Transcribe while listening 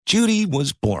Judy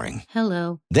was boring.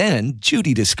 Hello. Then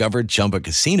Judy discovered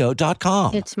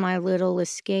ChumbaCasino.com. It's my little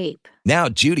escape. Now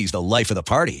Judy's the life of the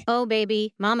party. Oh,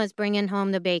 baby, mama's bringing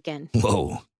home the bacon.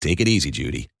 Whoa, take it easy,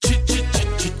 Judy.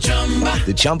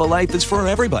 The Chumba life is for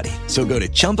everybody. So go to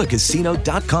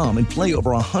ChumbaCasino.com and play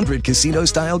over 100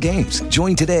 casino-style games.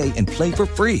 Join today and play for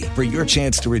free for your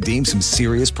chance to redeem some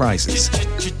serious prizes.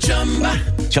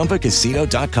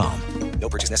 ChumbaCasino.com. No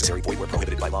purchase necessary. Void where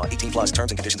prohibited by law. 18 plus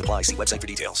terms and conditions apply. See website for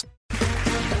details.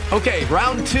 Okay,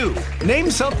 round two. Name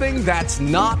something that's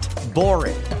not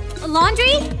boring. A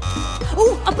laundry?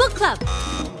 Ooh, a book club.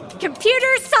 Computer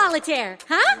solitaire,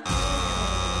 huh?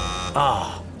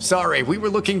 Ah, sorry. We were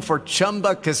looking for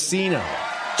Chumba Casino.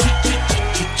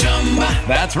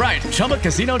 That's right.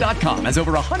 ChumbaCasino.com has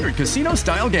over 100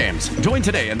 casino-style games. Join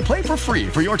today and play for free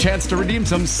for your chance to redeem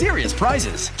some serious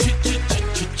prizes.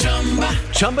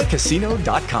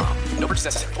 ChumbaCasino.com. No purchase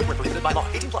necessary. Void where prohibited by law.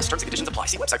 18 plus terms and conditions apply.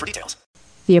 See website for details.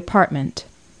 The apartment.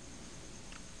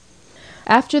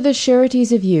 After the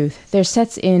sureties of youth, there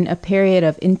sets in a period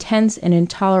of intense and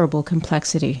intolerable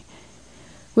complexity.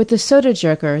 With the soda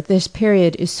jerker, this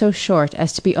period is so short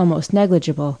as to be almost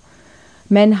negligible.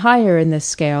 Men higher in this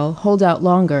scale hold out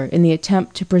longer in the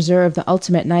attempt to preserve the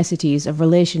ultimate niceties of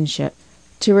relationship,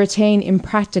 to retain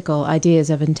impractical ideas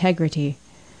of integrity.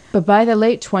 But by the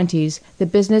late 20s, the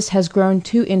business has grown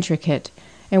too intricate,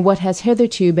 and what has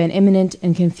hitherto been imminent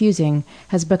and confusing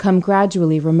has become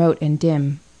gradually remote and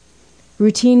dim.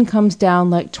 Routine comes down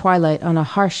like twilight on a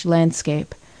harsh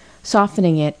landscape,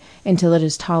 softening it until it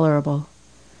is tolerable.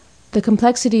 The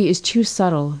complexity is too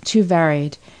subtle, too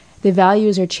varied. The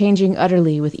values are changing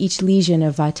utterly with each lesion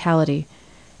of vitality.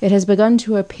 It has begun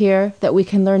to appear that we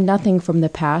can learn nothing from the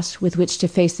past with which to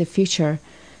face the future,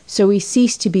 so we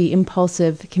cease to be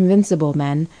impulsive, convincible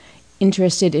men,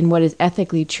 interested in what is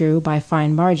ethically true by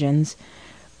fine margins.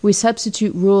 We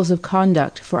substitute rules of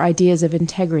conduct for ideas of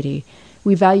integrity.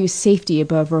 We value safety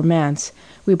above romance.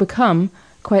 We become,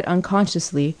 quite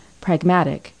unconsciously,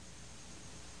 pragmatic.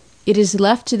 It is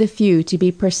left to the few to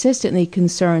be persistently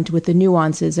concerned with the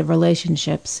nuances of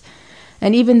relationships,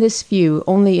 and even this few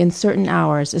only in certain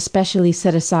hours especially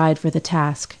set aside for the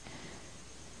task.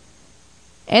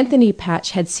 Anthony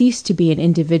Patch had ceased to be an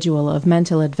individual of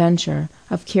mental adventure,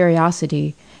 of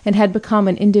curiosity, and had become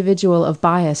an individual of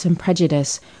bias and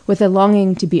prejudice, with a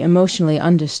longing to be emotionally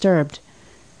undisturbed.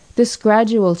 This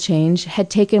gradual change had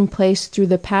taken place through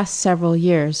the past several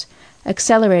years,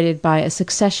 accelerated by a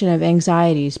succession of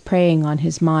anxieties preying on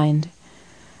his mind.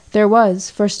 There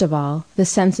was, first of all, the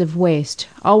sense of waste,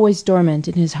 always dormant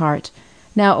in his heart,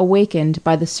 now awakened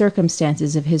by the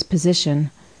circumstances of his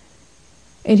position.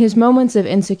 In his moments of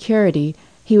insecurity,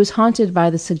 he was haunted by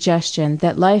the suggestion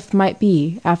that life might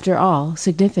be, after all,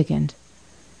 significant.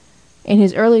 In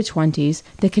his early 20s,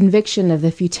 the conviction of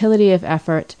the futility of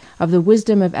effort, of the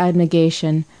wisdom of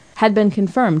abnegation, had been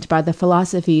confirmed by the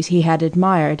philosophies he had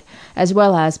admired, as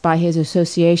well as by his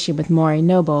association with Maury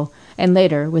Noble, and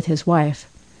later with his wife.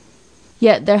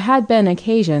 Yet there had been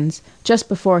occasions, just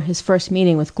before his first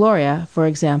meeting with Gloria, for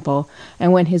example,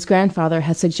 and when his grandfather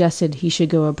had suggested he should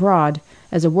go abroad,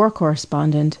 as a war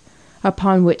correspondent,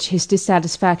 upon which his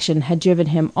dissatisfaction had driven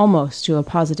him almost to a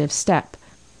positive step.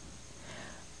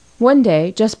 One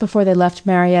day, just before they left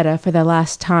Marietta for the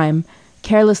last time,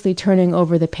 carelessly turning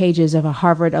over the pages of a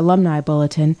Harvard alumni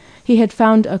bulletin, he had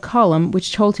found a column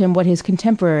which told him what his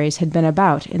contemporaries had been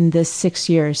about in this 6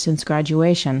 years since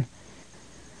graduation.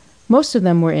 Most of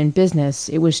them were in business,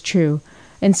 it was true,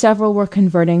 and several were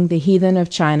converting the heathen of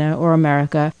China or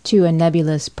America to a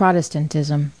nebulous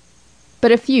Protestantism.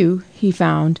 But a few, he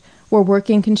found, were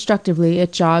working constructively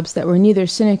at jobs that were neither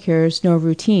sinecures nor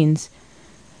routines.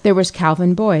 There was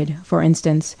Calvin Boyd, for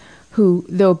instance, who,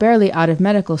 though barely out of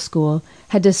medical school,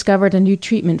 had discovered a new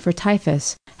treatment for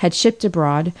typhus, had shipped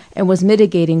abroad, and was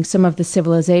mitigating some of the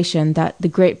civilization that the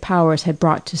great powers had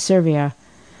brought to Servia.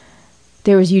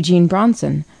 There was Eugene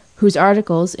Bronson, whose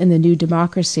articles in the New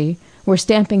Democracy were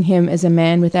stamping him as a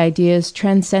man with ideas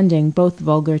transcending both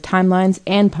vulgar timelines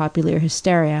and popular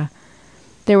hysteria.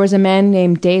 There was a man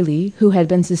named Daly, who had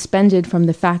been suspended from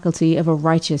the faculty of a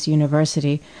righteous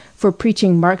university for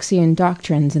preaching Marxian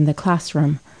doctrines in the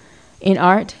classroom. In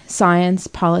art, science,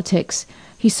 politics,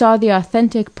 he saw the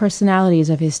authentic personalities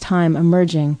of his time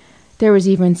emerging. There was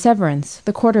even Severance,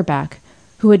 the quarterback,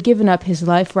 who had given up his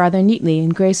life rather neatly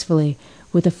and gracefully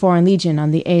with the Foreign Legion on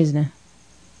the Aisne.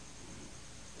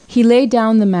 He laid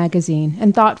down the magazine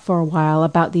and thought for a while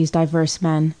about these diverse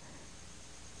men.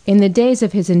 In the days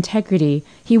of his integrity,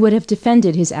 he would have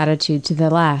defended his attitude to the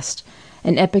last.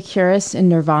 An Epicurus in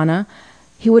Nirvana,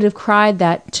 he would have cried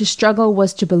that to struggle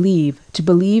was to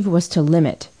believe was to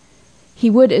limit. He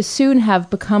would as soon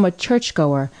have become a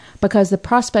churchgoer, because the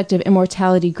prospect of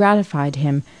immortality gratified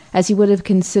him, as he would have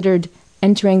considered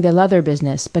entering the leather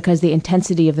business, because the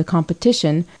intensity of the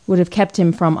competition would have kept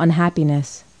him from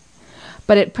unhappiness.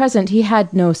 But at present he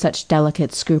had no such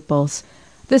delicate scruples.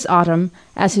 This autumn,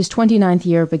 as his 29th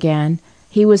year began,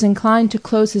 he was inclined to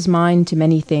close his mind to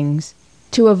many things,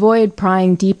 to avoid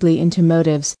prying deeply into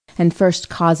motives and first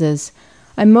causes,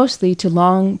 and mostly to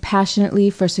long passionately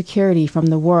for security from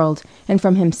the world and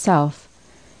from himself.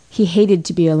 He hated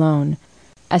to be alone.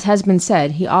 As has been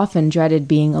said, he often dreaded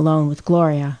being alone with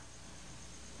Gloria.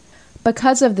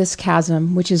 Because of this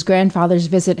chasm which his grandfather's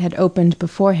visit had opened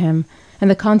before him,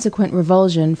 and the consequent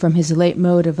revulsion from his late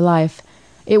mode of life,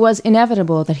 it was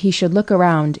inevitable that he should look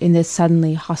around in this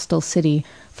suddenly hostile city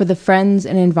for the friends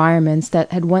and environments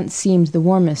that had once seemed the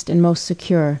warmest and most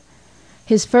secure.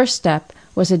 His first step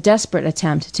was a desperate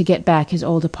attempt to get back his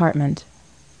old apartment.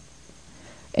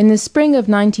 In the spring of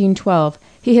 1912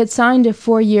 he had signed a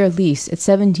 4-year lease at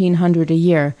 $1,700 a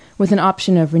year, with an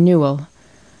option of renewal.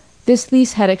 This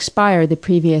lease had expired the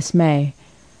previous May.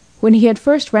 When he had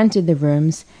first rented the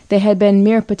rooms, they had been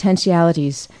mere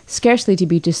potentialities, scarcely to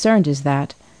be discerned as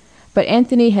that. But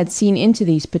Anthony had seen into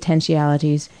these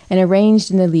potentialities, and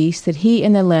arranged in the lease that he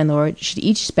and the landlord should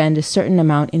each spend a certain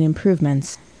amount in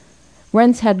improvements.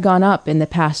 Rents had gone up in the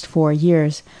past 4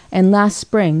 years, and last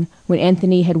spring, when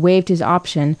Anthony had waived his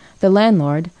option, the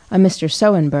landlord, a Mr.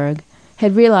 Sohenberg,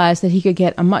 had realized that he could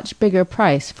get a much bigger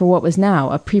price for what was now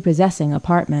a prepossessing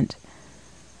apartment.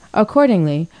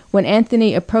 Accordingly, when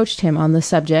Anthony approached him on the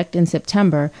subject in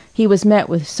September, he was met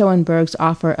with Sohenberg's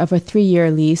offer of a 3-year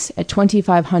lease at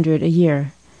 $2,500 a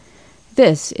year.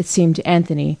 This, it seemed to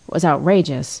Anthony, was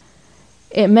outrageous.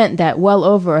 It meant that well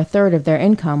over a third of their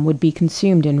income would be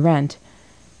consumed in rent.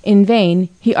 In vain,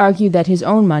 he argued that his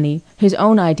own money, his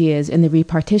own ideas in the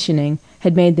repartitioning,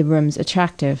 had made the rooms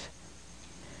attractive.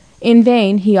 In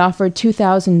vain he offered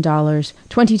 $2,000,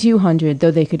 $2,200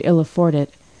 though they could ill afford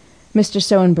it. Mr.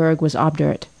 Sohenberg was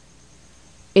obdurate.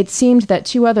 It seemed that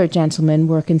 2 other gentlemen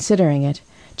were considering it.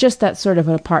 Just that sort of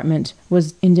an apartment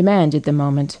was in demand at the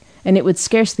moment, and it would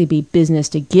scarcely be business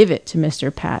to give it to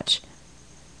Mr. Patch.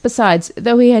 Besides,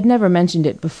 though he had never mentioned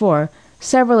it before,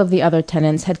 several of the other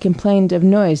tenants had complained of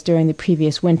noise during the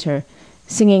previous winter,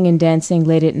 singing and dancing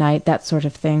late at night, that sort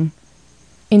of thing.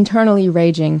 Internally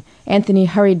raging, Anthony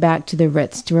hurried back to the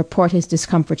Ritz to report his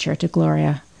discomfiture to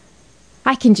Gloria.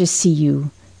 "I can just see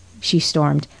you," she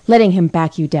stormed, "letting him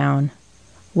back you down."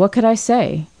 "What could I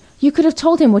say?" "You could have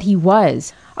told him what he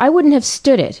was. I wouldn't have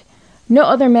stood it. No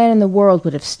other man in the world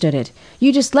would have stood it.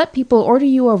 You just let people order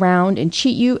you around and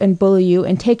cheat you and bully you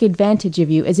and take advantage of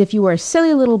you as if you were a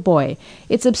silly little boy.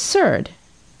 It's absurd."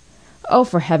 "Oh,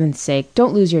 for heaven's sake,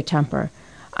 don't lose your temper.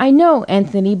 I know,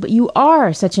 Anthony, but you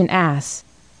are such an ass."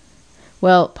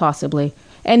 "Well, possibly.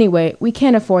 Anyway, we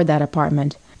can't afford that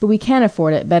apartment, but we can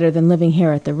afford it better than living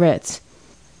here at the Ritz."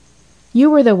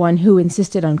 "You were the one who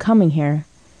insisted on coming here."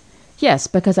 "Yes,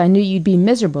 because I knew you'd be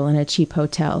miserable in a cheap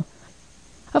hotel."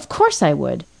 "Of course I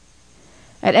would."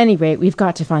 "At any rate, we've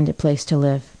got to find a place to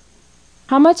live."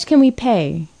 "How much can we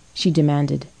pay?" she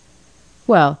demanded.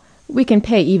 "Well, we can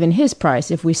pay even his price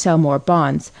if we sell more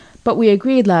bonds, but we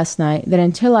agreed last night that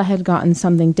until I had gotten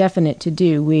something definite to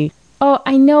do, we—" "Oh,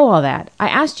 I know all that. I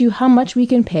asked you how much we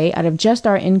can pay out of just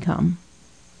our income."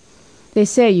 "They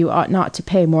say you ought not to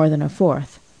pay more than a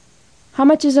fourth." "How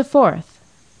much is a fourth?"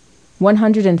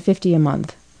 $150 a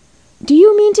month." "Do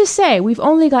you mean to say we've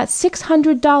only got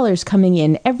 $600 coming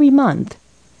in every month?"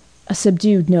 A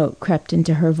subdued note crept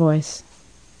into her voice.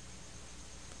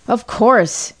 "Of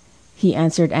course," he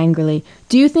answered angrily.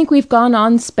 "Do you think we've gone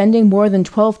on spending more than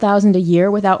 $12,000 a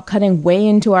year without cutting way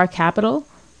into our capital?"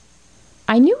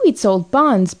 "I knew we'd sold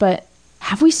bonds, but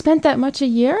have we spent that much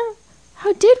a year?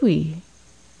 How did we?"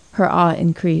 Her awe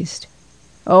increased.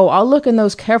 "Oh, I'll look in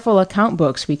those careful account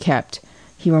books we kept,"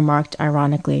 he remarked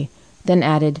ironically, then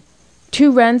added, 2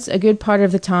 rents a good part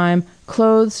of the time,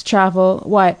 clothes, travel,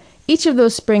 why, each of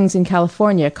those springs in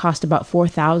California cost about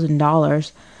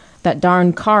 $4,000. That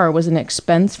darn car was an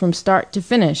expense from start to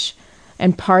finish,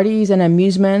 and parties and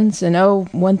amusements, and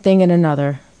one thing and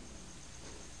another."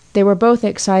 They were both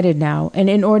excited now, and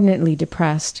inordinately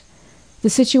depressed. The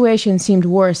situation seemed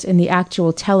worse in the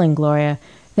actual telling Gloria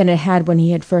than it had when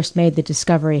he had first made the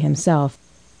discovery himself.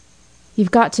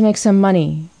 "You've got to make some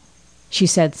money," she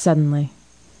said suddenly.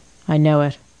 "I know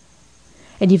it."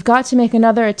 "And you've got to make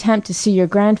another attempt to see your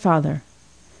grandfather."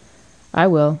 "I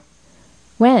will."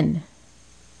 "When?"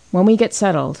 "When we get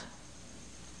settled."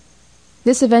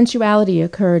 This eventuality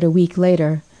occurred a week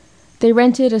later. They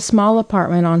rented a small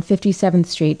apartment on 57th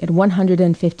Street at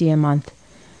 $150 a month.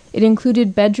 It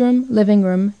included bedroom, living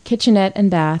room, kitchenette, and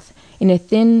bath in a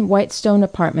thin, white stone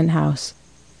apartment house.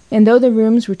 And though the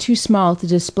rooms were too small to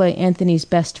display Anthony's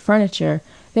best furniture,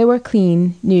 they were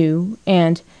clean, new,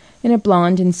 and, in a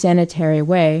blonde and sanitary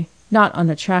way, not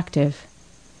unattractive.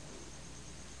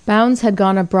 Bounds had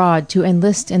gone abroad to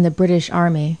enlist in the British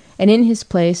Army, and in his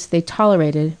place they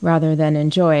tolerated, rather than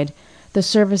enjoyed, the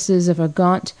services of a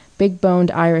gaunt,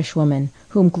 big-boned Irishwoman,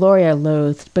 whom Gloria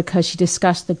loathed because she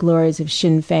discussed the glories of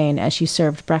Sinn Fein as she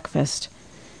served breakfast.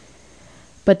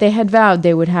 But they had vowed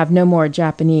they would have no more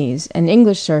Japanese, and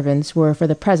English servants were for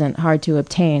the present hard to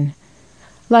obtain.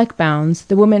 Like Bounds,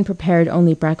 the women prepared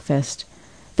only breakfast.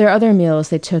 Their other meals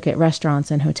they took at restaurants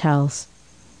and hotels.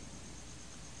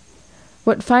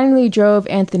 What finally drove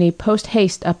Anthony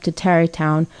post-haste up to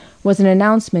Tarrytown was an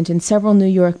announcement in several New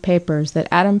York papers that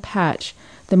Adam Patch,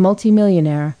 the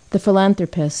multimillionaire, the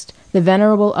philanthropist, the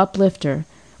venerable uplifter,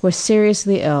 was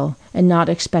seriously ill and not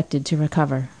expected to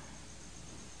recover.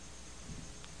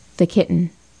 The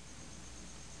kitten.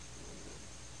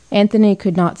 Anthony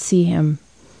could not see him.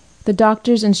 The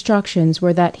doctor's instructions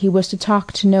were that he was to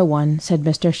talk to no one, said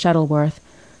Mr. Shuttleworth,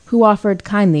 who offered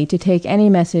kindly to take any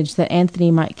message that Anthony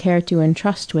might care to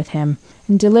entrust with him,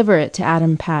 and deliver it to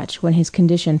Adam Patch when his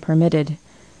condition permitted.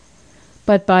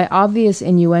 But by obvious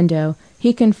innuendo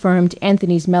he confirmed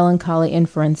Anthony's melancholy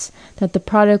inference that the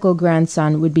prodigal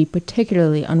grandson would be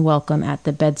particularly unwelcome at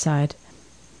the bedside.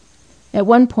 At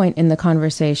one point in the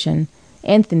conversation,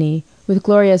 Anthony, with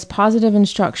Gloria's positive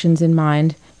instructions in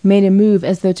mind, made a move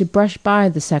as though to brush by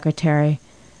the secretary,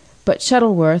 but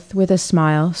Shuttleworth, with a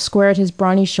smile, squared his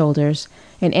brawny shoulders,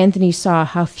 and Anthony saw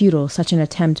how futile such an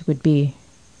attempt would be.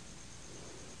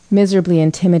 Miserably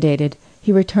intimidated,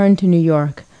 he returned to New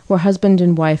York, where husband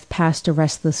and wife passed a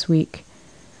restless week.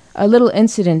 A little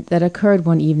incident that occurred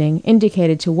one evening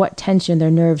indicated to what tension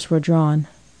their nerves were drawn.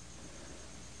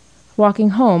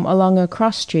 Walking home along a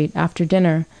cross street after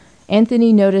dinner,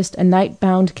 Anthony noticed a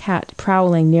night-bound cat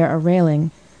prowling near a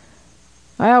railing.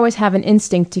 "I always have an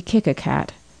instinct to kick a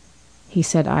cat," he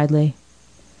said idly.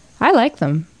 "I like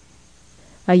them."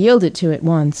 "I yielded to it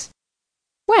once."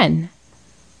 "When?"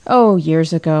 "Oh,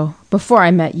 years ago, before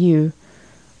I met you.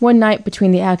 One night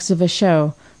between the acts of a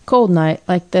show, cold night,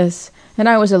 like this, and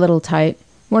I was a little tight,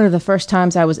 one of the first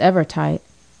times I was ever tight,"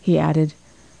 he added.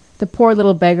 "The poor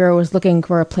little beggar was looking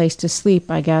for a place to sleep,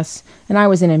 I guess, and I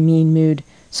was in a mean mood,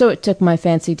 so it took my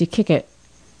fancy to kick it."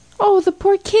 "Oh, the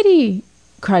poor kitty!"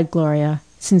 cried Gloria,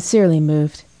 sincerely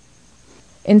moved.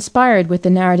 Inspired with the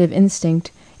narrative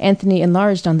instinct, Anthony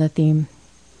enlarged on the theme.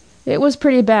 "It was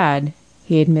pretty bad,"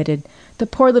 he admitted. "The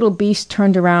poor little beast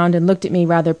turned around and looked at me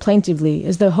rather plaintively,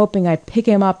 as though hoping I'd pick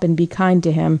him up and be kind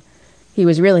to him. He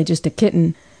was really just a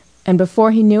kitten, and before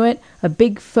he knew it, a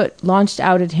big foot launched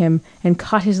out at him and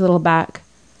caught his little back.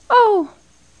 Oh!"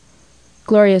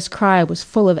 Gloria's cry was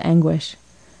full of anguish.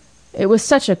 "It was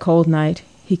such a cold night,"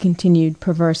 he continued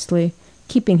perversely,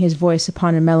 keeping his voice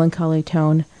upon a melancholy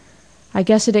tone. "I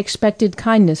guess it expected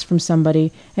kindness from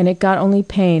somebody, and it got only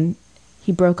pain—"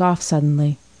 He broke off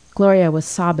suddenly. Gloria was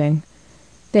sobbing.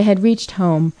 They had reached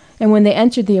home, and when they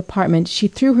entered the apartment she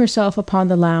threw herself upon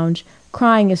the lounge,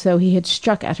 crying as though he had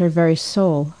struck at her very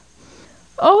soul.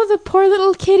 "Oh, the poor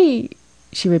little kitty!"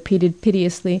 she repeated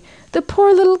piteously. "The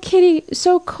poor little kitty,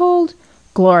 so cold."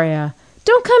 "Gloria!"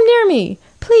 "Don't come near me!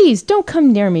 Please, don't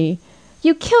come near me!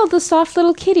 You killed the soft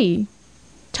little kitty!"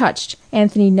 Touched,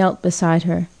 Anthony knelt beside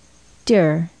her.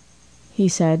 "Dear," he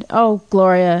said. "Oh,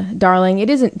 Gloria, darling, it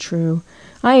isn't true.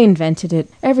 I invented it,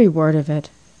 every word of it."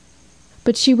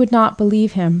 But she would not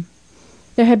believe him.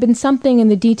 There had been something in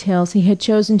the details he had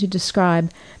chosen to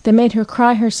describe that made her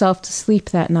cry herself to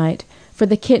sleep that night, for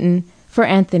the kitten, for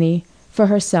Anthony, for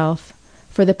herself,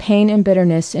 for the pain and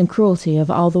bitterness and cruelty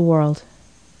of all the world.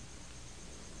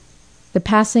 The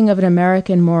passing of an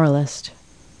American moralist.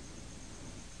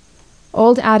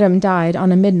 Old Adam died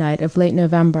on a midnight of late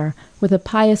November, with a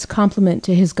pious compliment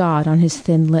to his God on his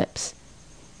thin lips.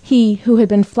 He, who had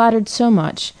been flattered so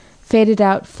much, faded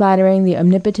out flattering the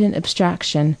omnipotent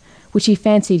abstraction, which he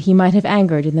fancied he might have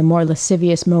angered in the more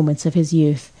lascivious moments of his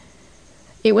youth.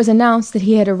 It was announced that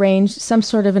he had arranged some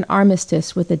sort of an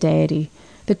armistice with the deity,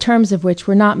 the terms of which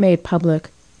were not made public,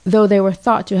 though they were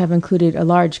thought to have included a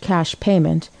large cash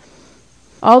payment.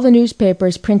 All the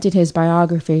newspapers printed his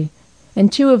biography,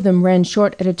 and 2 of them ran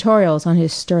short editorials on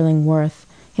his sterling worth,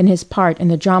 and his part in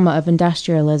the drama of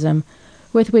industrialism,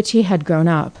 with which he had grown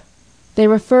up. They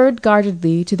referred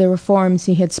guardedly to the reforms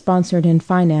he had sponsored and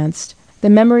financed. The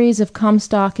memories of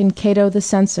Comstock and Cato the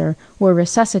Censor were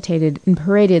resuscitated and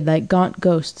paraded like gaunt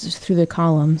ghosts through the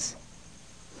columns.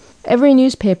 Every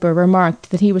newspaper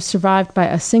remarked that he was survived by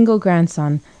a single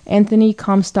grandson, Anthony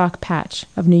Comstock Patch,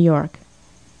 of New York.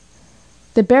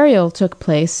 The burial took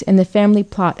place in the family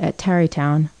plot at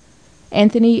Tarrytown.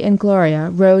 Anthony and Gloria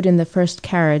rode in the first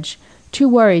carriage, too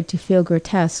worried to feel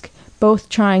grotesque, both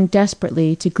trying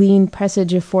desperately to glean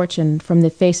presage of fortune from the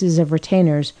faces of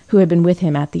retainers who had been with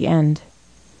him at the end.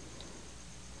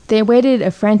 They waited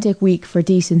a frantic week for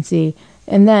decency,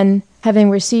 and then, having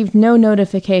received no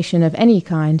notification of any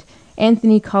kind,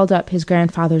 Anthony called up his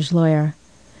grandfather's lawyer.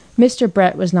 Mr.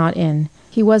 Brett was not in.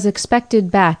 He was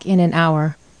expected back in an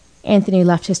hour. Anthony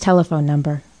left his telephone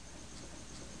number.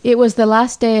 It was the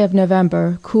last day of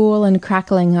November, cool and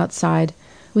crackling outside,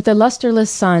 with the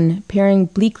lusterless sun peering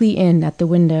bleakly in at the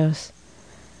windows.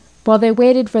 While they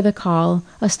waited for the call,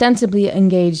 ostensibly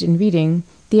engaged in reading,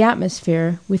 the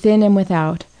atmosphere, within and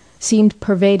without, seemed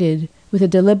pervaded with a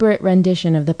deliberate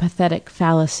rendition of the pathetic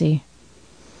fallacy.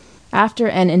 After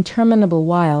an interminable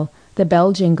while, the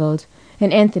bell jingled,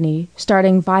 and Anthony,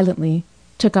 starting violently,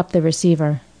 took up the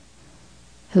receiver.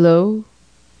 "Hello?"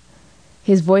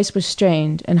 His voice was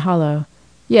strained and hollow.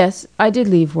 "Yes, I did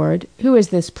leave word. Who is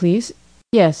this, please?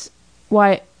 Yes.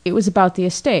 Why, it was about the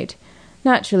estate.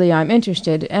 Naturally, I'm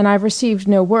interested, and I've received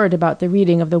no word about the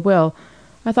reading of the will.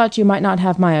 I thought you might not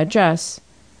have my address."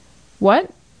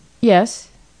 "What? Yes."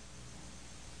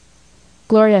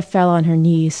 Gloria fell on her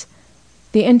knees.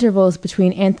 The intervals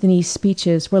between Anthony's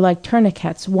speeches were like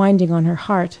tourniquets winding on her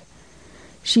heart.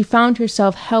 She found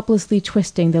herself helplessly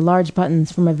twisting the large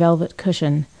buttons from a velvet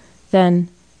cushion. Then,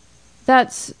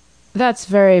 That's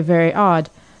very, very odd.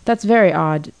 That's very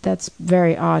odd. That's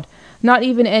very odd. Not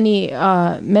even any,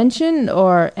 mention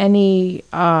or any,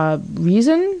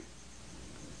 reason?"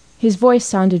 His voice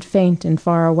sounded faint and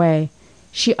far away.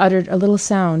 She uttered a little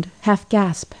sound, half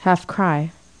gasp, half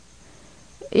cry.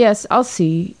 "Yes, I'll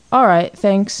see. All right,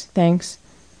 thanks.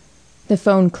 The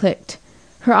phone clicked.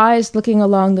 Her eyes, looking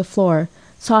along the floor,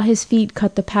 saw his feet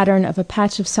cut the pattern of a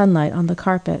patch of sunlight on the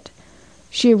carpet.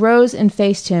 She arose and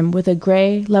faced him with a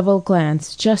gray, level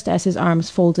glance just as his arms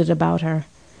folded about her.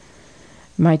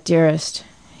 "My dearest,"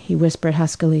 he whispered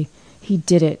huskily, "he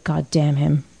did it, God damn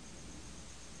him."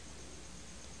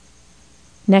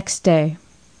 Next day.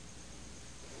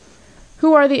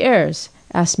 "Who are the heirs?"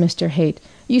 asked Mr. Haight.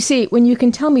 "You see, when you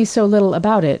can tell me so little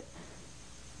about it—"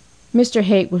 Mr.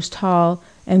 Haight was tall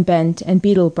and bent and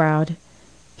beetle-browed.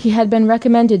 He had been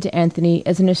recommended to Anthony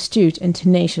as an astute and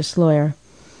tenacious lawyer.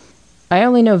 "I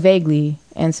only know vaguely,"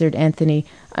 answered Anthony.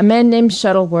 "A man named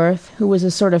Shuttleworth, who was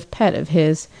a sort of pet of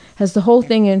his, has the whole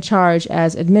thing in charge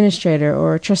as administrator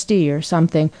or trustee or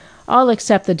something, all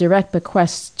except the direct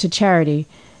bequests to charity,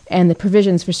 and the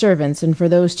provisions for servants and for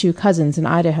those 2 cousins in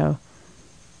Idaho."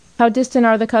 "How distant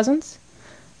are the cousins?"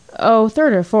 "Oh,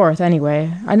 3rd or 4th,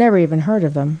 anyway. I never even heard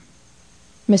of them."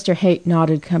 Mr. Haight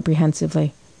nodded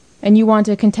comprehensively. "And you want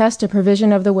to contest a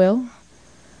provision of the will?"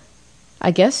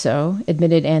 "I guess so,"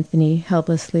 admitted Anthony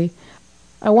helplessly.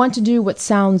 "I want to do what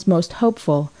sounds most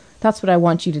hopeful. That's what I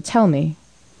want you to tell me."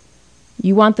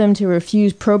 "You want them to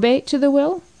refuse probate to the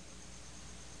will?"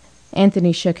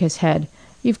 Anthony shook his head.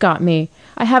 "You've got me.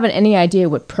 I haven't any idea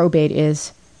what probate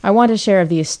is. I want a share of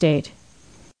the estate."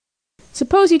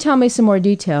 "Suppose you tell me some more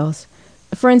details.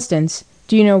 For instance,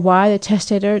 do you know why the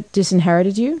testator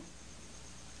disinherited you?"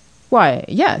 "Why,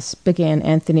 yes," began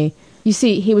Anthony. "You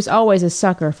see, he was always a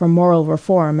sucker for moral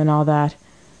reform and all that."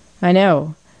 "I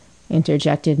know,"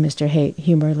 interjected Mr. Haight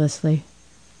humorlessly.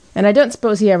 "And I don't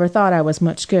suppose he ever thought I was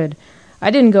much good.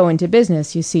 I didn't go into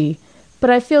business, you see, but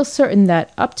I feel certain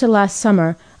that up to last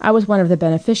summer I was one of the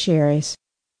beneficiaries.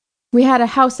 We had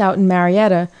a house out in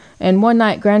Marietta, and one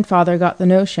night Grandfather got the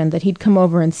notion that he'd come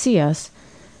over and see us.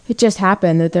 It just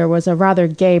happened that there was a rather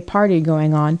gay party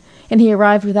going on, and he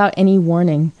arrived without any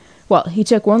warning. Well, he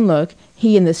took one look,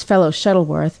 he and this fellow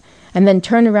Shuttleworth, and then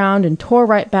turned around and tore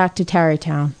right back to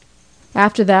Tarrytown.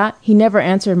 After that, he never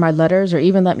answered my letters or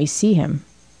even let me see him."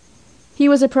 "He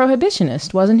was a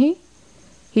prohibitionist, wasn't he?"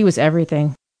 "He was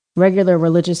everything. Regular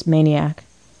religious maniac."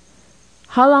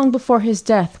 "How long before his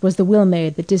death was the will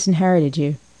made that disinherited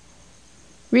you?"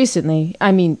 "Recently.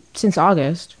 I mean, since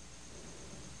August."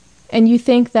 "And you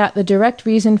think that the direct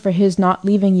reason for his not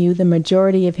leaving you the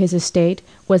majority of his estate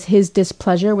was his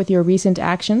displeasure with your recent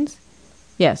actions?"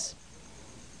 "Yes."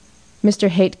 Mr.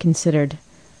 Haight considered.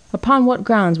 Upon what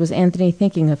grounds was Anthony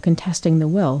thinking of contesting the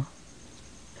will?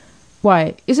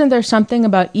 "Why, isn't there something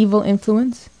about evil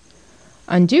influence?"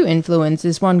 "Undue influence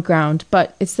is one ground,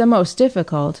 but it's the most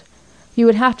difficult. You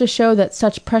would have to show that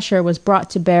such pressure was brought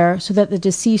to bear so that the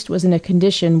deceased was in a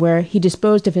condition where he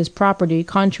disposed of his property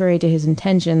contrary to his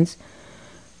intentions.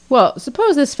 Well,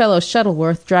 suppose this fellow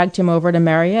Shuttleworth dragged him over to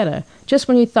Marietta, just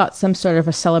when he thought some sort of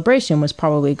a celebration was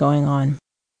probably going on.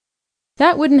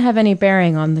 That wouldn't have any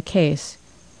bearing on the case.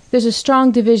 There's a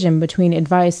strong division between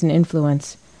advice and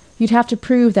influence. You'd have to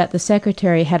prove that the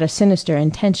secretary had a sinister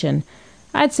intention.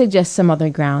 I'd suggest some other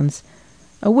grounds.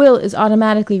 A will is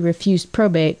automatically refused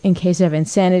probate in case of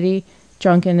insanity,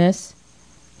 drunkenness.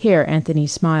 Here Anthony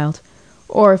smiled.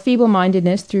 Or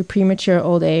feeble-mindedness through premature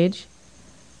old age.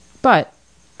 But,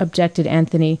 objected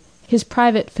Anthony, his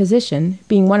private physician,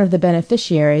 being one of the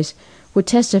beneficiaries, would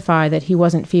testify that he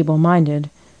wasn't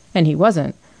feeble-minded. And he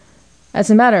wasn't.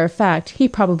 As a matter of fact, he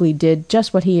probably did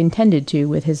just what he intended to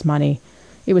with his money.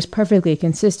 It was perfectly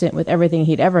consistent with everything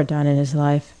he'd ever done in his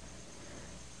life.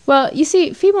 Well, you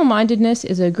see, feeble-mindedness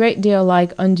is a great deal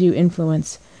like undue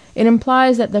influence. It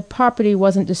implies that the property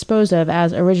wasn't disposed of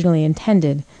as originally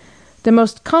intended. The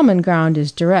most common ground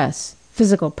is duress,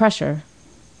 physical pressure.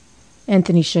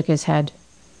 Anthony shook his head.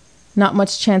 Not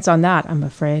much chance on that, I'm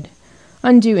afraid.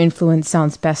 Undue influence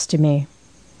sounds best to me.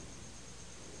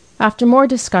 After more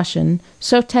discussion,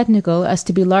 so technical as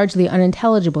to be largely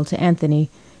unintelligible to Anthony,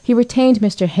 he retained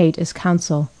Mr. Haight as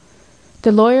counsel.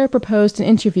 The lawyer proposed an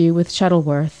interview with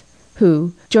Shuttleworth,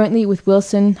 who, jointly with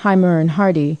Wilson, Heimer, and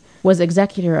Hardy, was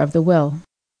executor of the will.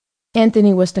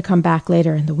 Anthony was to come back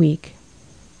later in the week.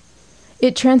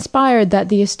 It transpired that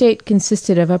the estate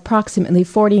consisted of approximately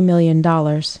 $40 million.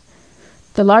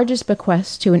 The largest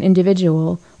bequest to an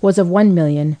individual was of $1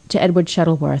 million to Edward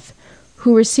Shuttleworth,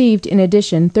 who received in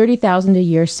addition $30,000 a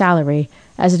year salary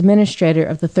as administrator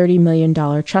of the $30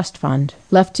 million trust fund,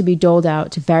 left to be doled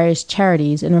out to various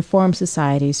charities and reform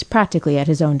societies practically at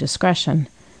his own discretion.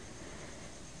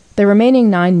 The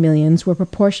remaining $9 millions were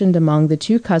proportioned among the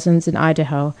 2 cousins in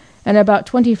Idaho and about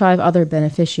 25 other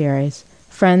beneficiaries,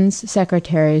 friends,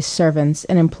 secretaries, servants,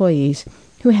 and employees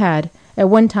who had, at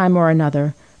one time or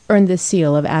another, earned the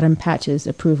seal of Adam Patch's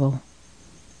approval.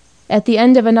 At the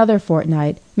end of another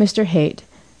fortnight, Mr. Haight,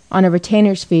 on a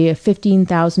retainer's fee of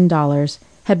 $15,000,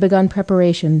 had begun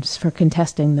preparations for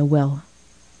contesting the will.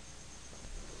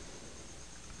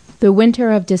 The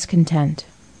Winter of Discontent.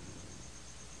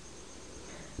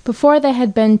 Before they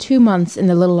had been 2 months in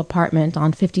the little apartment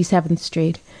on 57th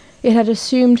Street, it had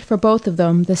assumed for both of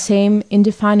them the same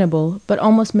indefinable but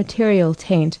almost material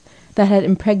taint that had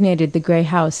impregnated the gray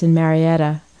house in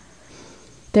Marietta.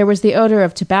 There was the odor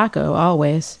of tobacco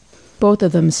always. Both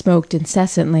of them smoked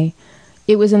incessantly.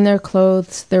 It was in their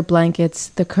clothes, their blankets,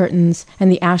 the curtains,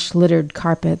 and the ash-littered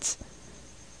carpets.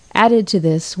 Added to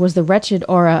this was the wretched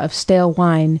aura of stale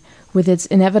wine, with its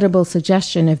inevitable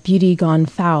suggestion of beauty gone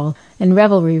foul and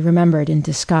revelry remembered in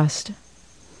disgust.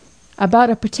 About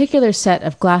a particular set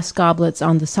of glass goblets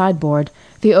on the sideboard,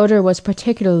 the odor was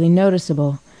particularly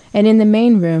noticeable, and in the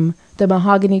main room the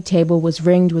mahogany table was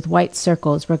ringed with white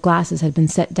circles where glasses had been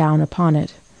set down upon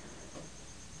it.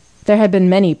 There had been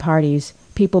many parties.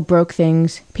 People broke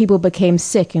things, people became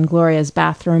sick in Gloria's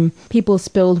bathroom, people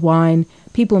spilled wine,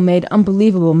 people made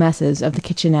unbelievable messes of the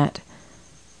kitchenette.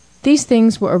 These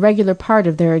things were a regular part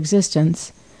of their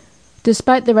existence.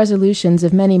 Despite the resolutions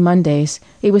of many Mondays,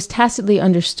 it was tacitly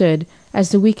understood,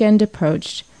 as the weekend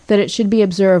approached, that it should be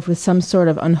observed with some sort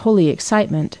of unholy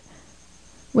excitement.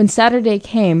 When Saturday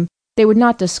came, they would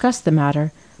not discuss the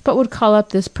matter, but would call up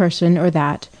this person or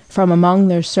that from among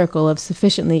their circle of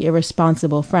sufficiently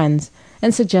irresponsible friends,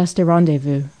 and suggest a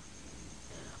rendezvous.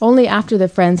 Only after the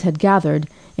friends had gathered,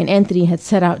 and Anthony had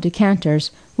set out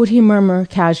decanters, would he murmur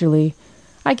casually,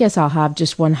 "I guess I'll have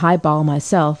just one highball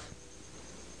myself."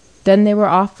 Then they were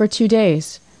off for 2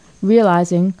 days,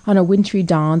 realizing on a wintry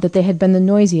dawn that they had been the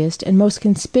noisiest and most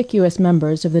conspicuous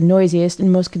members of the noisiest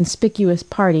and most conspicuous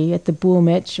party at the Boul'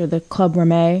 Mich' or the Club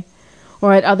Ramée,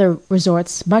 or at other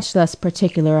resorts much less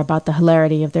particular about the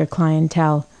hilarity of their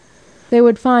clientele. They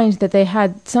would find that they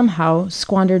had somehow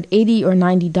squandered $80 or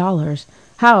 $90.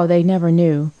 How, they never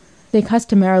knew. They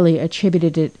customarily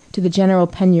attributed it to the general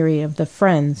penury of the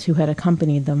friends who had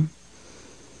accompanied them.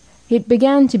 It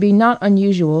began to be not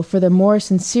unusual for the more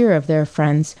sincere of their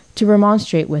friends to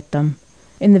remonstrate with them,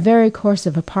 in the very course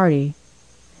of a party,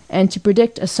 and to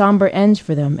predict a sombre end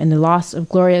for them in the loss of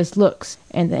Gloria's looks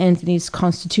and Anthony's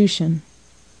constitution.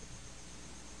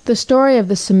 The story of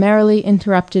the summarily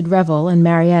interrupted revel in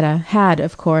Marietta had,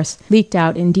 of course, leaked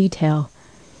out in detail.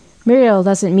 "Muriel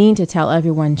doesn't mean to tell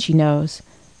everyone she knows,"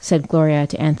 said Gloria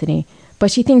to Anthony,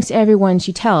 "but she thinks everyone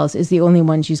she tells is the only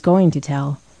one she's going to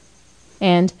tell."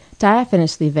 And,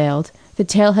 diaphanously veiled, the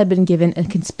tale had been given a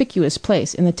conspicuous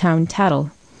place in the town tattle.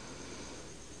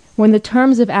 When the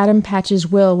terms of Adam Patch's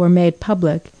will were made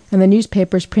public, and the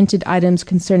newspapers printed items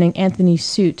concerning Anthony's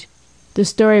suit, the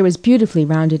story was beautifully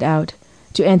rounded out,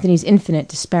 to Anthony's infinite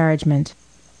disparagement.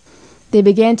 They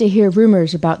began to hear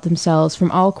rumors about themselves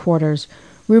from all quarters,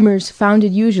 rumors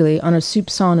founded usually on a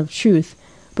soupçon of truth,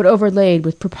 but overlaid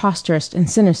with preposterous and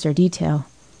sinister detail.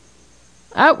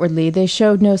 Outwardly, they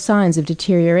showed no signs of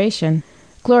deterioration.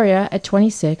 Gloria, at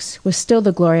 26, was still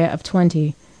the Gloria of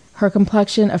 20, her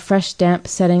complexion a fresh damp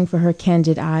setting for her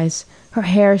candid eyes, her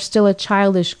hair still a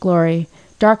childish glory,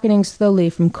 darkening slowly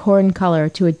from corn color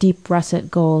to a deep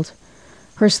russet gold,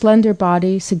 her slender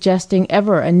body suggesting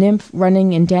ever a nymph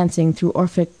running and dancing through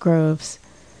Orphic groves.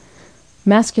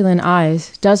 Masculine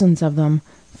eyes, dozens of them,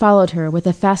 followed her with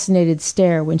a fascinated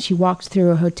stare when she walked through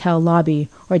a hotel lobby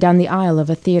or down the aisle of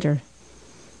a theater.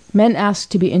 Men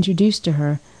asked to be introduced to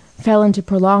her, fell into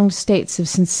prolonged states of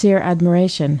sincere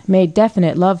admiration, made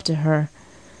definite love to her,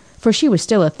 for she was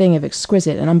still a thing of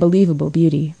exquisite and unbelievable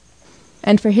beauty.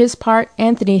 And for his part,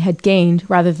 Anthony had gained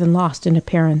rather than lost in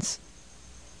appearance.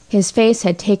 His face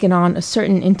had taken on a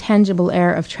certain intangible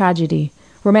air of tragedy,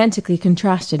 romantically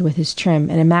contrasted with his trim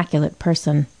and immaculate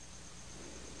person.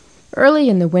 Early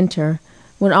in the winter,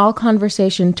 when all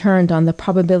conversation turned on the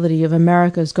probability of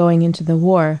America's going into the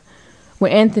war,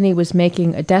 when Anthony was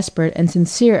making a desperate and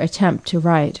sincere attempt to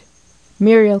write,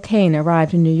 Muriel Kane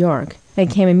arrived in New York and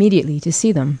came immediately to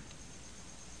see them.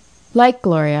 Like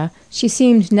Gloria, she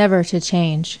seemed never to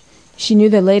change. She knew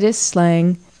the latest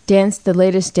slang, danced the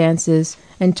latest dances,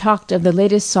 and talked of the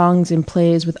latest songs and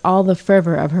plays with all the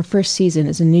fervor of her first season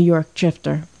as a New York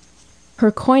drifter.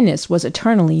 Her coyness was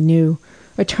eternally new,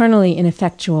 eternally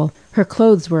ineffectual. Her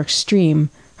clothes were extreme.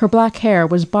 Her black hair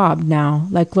was bobbed now,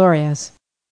 like Gloria's.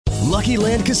 Lucky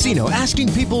Land Casino,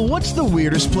 asking people, what's the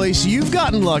weirdest place you've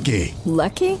gotten lucky?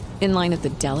 Lucky? In line at the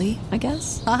deli, I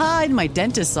guess? Aha, in my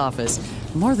dentist's office.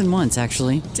 More than once,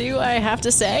 actually. Do I have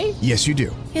to say? Yes, you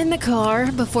do. In the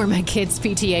car before my kids'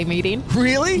 PTA meeting.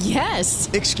 Really? Yes.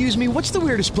 Excuse me, what's the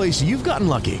weirdest place you've gotten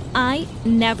lucky? I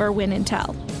never win and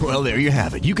tell. Well, there you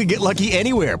have it. You can get lucky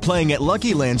anywhere, playing at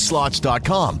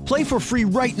LuckyLandSlots.com. Play for free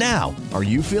right now. Are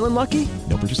you feeling lucky?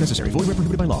 No purchase necessary. Void where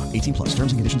prohibited by law. 18 plus.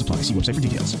 Terms and conditions apply. See website for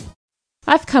details.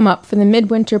 "I've come up for the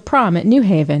midwinter prom at New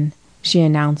Haven," she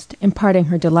announced, imparting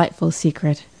her delightful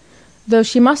secret. Though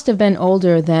she must have been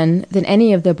older then than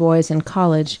any of the boys in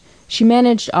college, she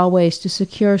managed always to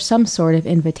secure some sort of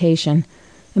invitation,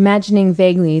 imagining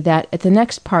vaguely that at the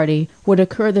next party would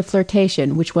occur the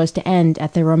flirtation which was to end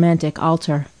at the romantic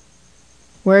altar.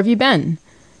 "Where have you been?"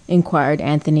 inquired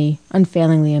Anthony,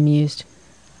 unfailingly amused.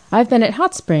 "I've been at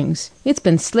Hot Springs. It's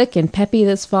been slick and peppy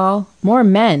this fall. More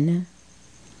men."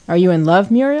 "Are you in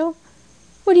love, Muriel?"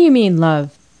 "What do you mean,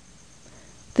 love?"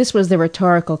 This was the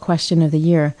rhetorical question of the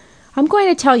year. "I'm going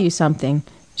to tell you something,"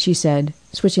 she said,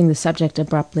 switching the subject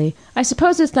abruptly. "I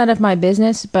suppose it's none of my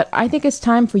business, but I think it's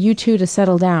time for you two to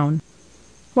settle down."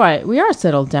 "Why, we are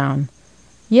settled down."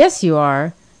 "Yes, you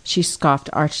are," she scoffed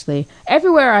archly.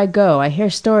 "Everywhere I go, I hear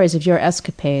stories of your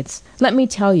escapades. Let me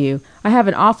tell you, I have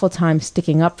an awful time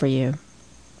sticking up for you."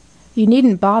 "You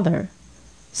needn't bother,"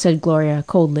 said Gloria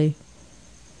coldly.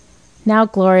 "Now,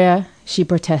 Gloria," she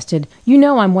protested, "you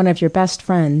know I'm one of your best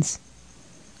friends."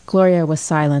 Gloria was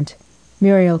silent.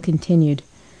 Muriel continued.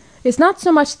 "It's not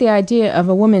so much the idea of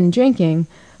a woman drinking,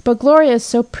 but Gloria is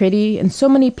so pretty, and so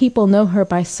many people know her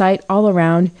by sight all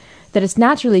around, that it's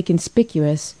naturally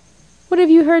conspicuous. What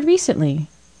have you heard recently?"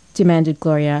 demanded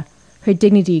Gloria, her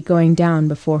dignity going down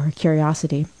before her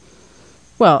curiosity.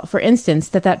 "Well, for instance,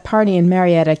 that party in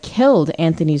Marietta killed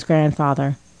Anthony's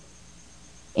grandfather."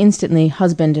 Instantly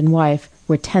husband and wife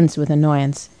were tense with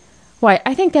annoyance. "Why,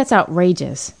 I think that's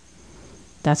outrageous."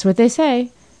 "That's what they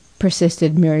say,"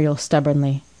 persisted Muriel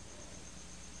stubbornly.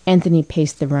 Anthony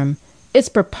paced the room. "It's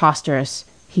preposterous,"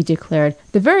 he declared.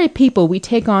 "The very people we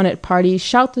take on at parties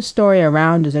shout the story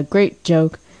around as a great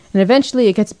joke, and eventually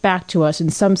it gets back to us in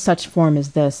some such form as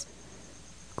this."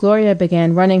 Gloria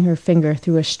began running her finger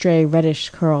through a stray reddish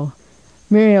curl.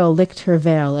 Muriel licked her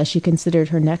veil as she considered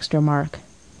her next remark.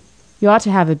 "You ought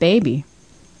to have a baby."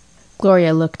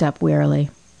 Gloria looked up wearily.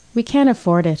 "We can't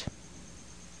afford it."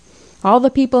 "All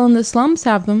the people in the slums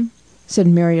have them," said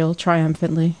Muriel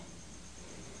triumphantly.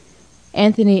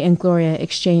 Anthony and Gloria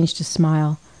exchanged a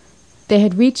smile. They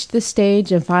had reached the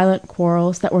stage of violent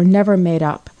quarrels that were never made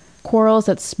up, quarrels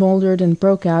that smoldered and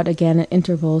broke out again at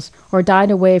intervals, or died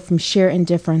away from sheer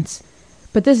indifference.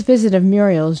 But this visit of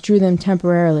Muriel's drew them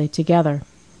temporarily together.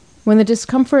 When the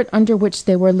discomfort under which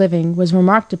they were living was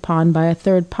remarked upon by a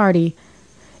third party,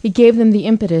 it gave them the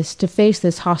impetus to face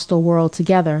this hostile world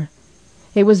together.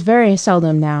 It was very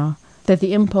seldom now that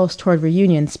the impulse toward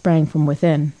reunion sprang from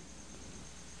within.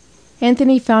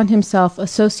 Anthony found himself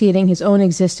associating his own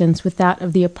existence with that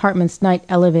of the apartment's night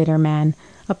elevator man,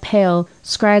 a pale,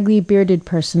 scraggly bearded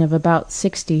person of about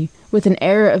 60, with an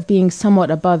air of being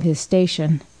somewhat above his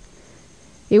station.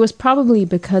 It was probably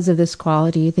because of this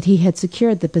quality that he had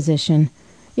secured the position.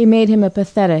 It made him a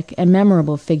pathetic and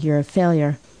memorable figure of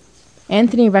failure.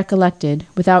 Anthony recollected,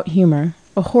 without humor,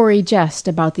 a hoary jest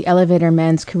about the elevator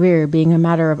man's career being a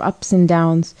matter of ups and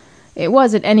downs. It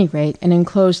was, at any rate, an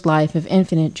enclosed life of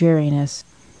infinite dreariness.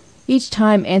 Each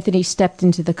time Anthony stepped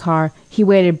into the car, he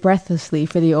waited breathlessly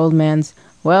for the old man's,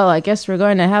 "Well, I guess we're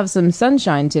going to have some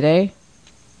sunshine today."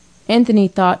 Anthony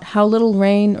thought how little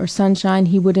rain or sunshine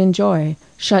he would enjoy,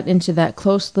 shut into that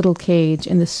close little cage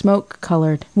in the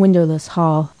smoke-colored, windowless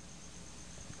hall.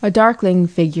 A darkling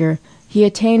figure, he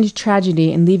attained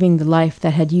tragedy in leaving the life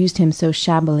that had used him so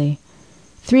shabbily.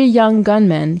 3 young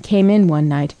gunmen came in one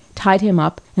night, tied him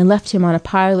up, and left him on a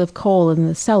pile of coal in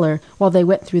the cellar while they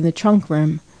went through the trunk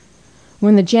room.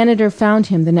 When the janitor found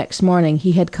him the next morning,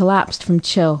 he had collapsed from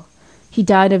chill. He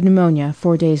died of pneumonia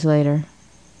 4 days later.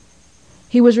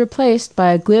 He was replaced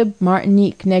by a glib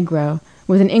Martinique negro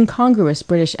with an incongruous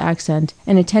British accent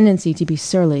and a tendency to be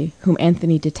surly, whom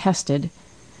Anthony detested.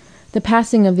 The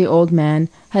passing of the old man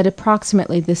had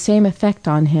approximately the same effect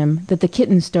on him that the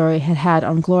kitten story had had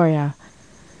on Gloria.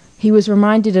 He was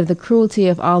reminded of the cruelty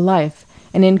of all life,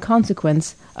 and in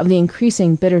consequence of the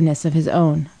increasing bitterness of his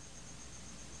own.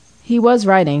 He was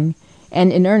writing,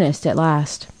 and in earnest at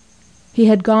last. He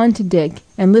had gone to Dick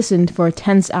and listened for a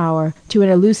tense hour to an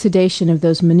elucidation of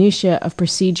those minutiae of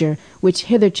procedure which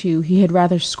hitherto he had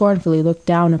rather scornfully looked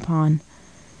down upon.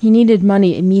 He needed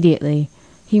money immediately.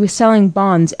 He was selling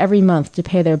bonds every month to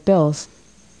pay their bills.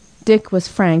 Dick was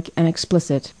frank and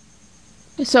explicit.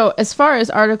 "So, as far as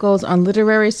articles on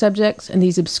literary subjects and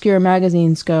these obscure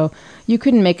magazines go, you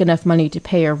couldn't make enough money to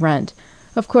pay your rent.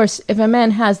 Of course, if a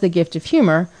man has the gift of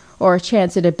humor, or a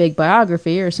chance at a big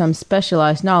biography or some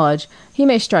specialized knowledge, he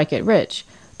may strike it rich.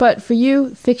 But for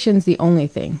you, fiction's the only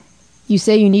thing. You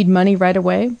say you need money right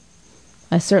away?"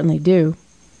 "I certainly do."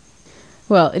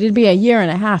 "Well, it'd be a year and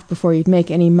a half before you'd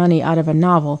make any money out of a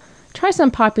novel. Try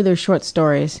some popular short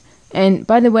stories. And,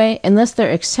 by the way, unless they're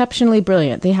exceptionally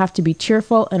brilliant, they have to be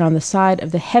cheerful and on the side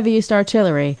of the heaviest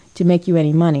artillery to make you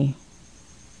any money."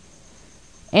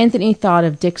 Anthony thought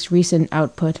of Dick's recent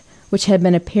output, which had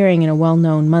been appearing in a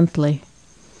well-known monthly.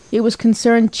 It was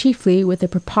concerned chiefly with the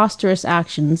preposterous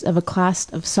actions of a class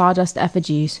of sawdust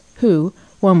effigies who,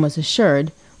 one was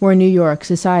assured, were New York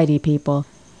society people,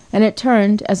 and it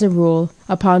turned, as a rule,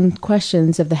 upon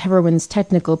questions of the heroine's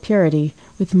technical purity,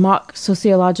 with mock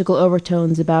sociological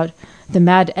overtones about the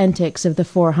mad antics of the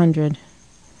 400.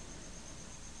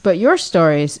 "But your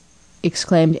stories,"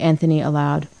 exclaimed Anthony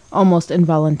aloud, almost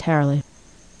involuntarily.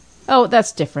 "Oh,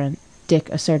 that's different," Dick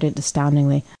asserted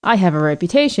astoundingly. "I have a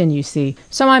reputation, you see,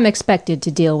 so I'm expected to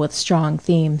deal with strong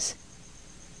themes."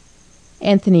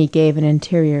 Anthony gave an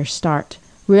interior start,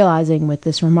 realizing with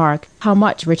this remark how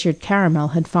much Richard Caramel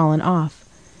had fallen off.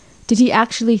 Did he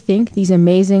actually think these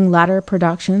amazing latter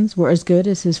productions were as good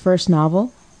as his first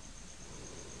novel?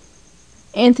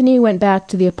 Anthony went back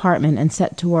to the apartment and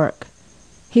set to work.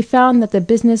 He found that the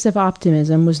business of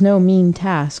optimism was no mean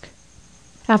task.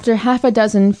 After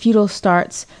 6 futile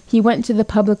starts, he went to the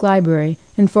public library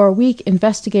and for a week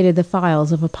investigated the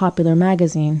files of a popular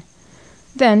magazine.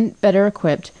 Then, better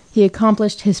equipped, he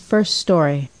accomplished his first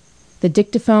story, The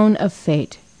Dictaphone of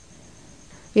Fate.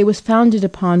 It was founded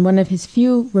upon one of his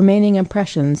few remaining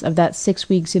impressions of that 6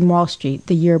 weeks in Wall Street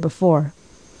the year before.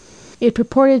 It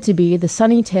purported to be the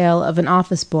sunny tale of an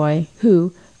office boy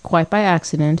who, quite by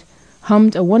accident,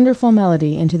 hummed a wonderful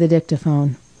melody into the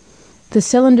dictaphone. The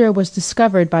cylinder was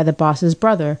discovered by the boss's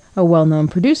brother, a well-known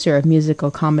producer of musical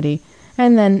comedy,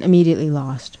 and then immediately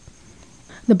lost.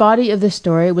 The body of the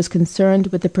story was concerned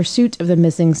with the pursuit of the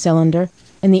missing cylinder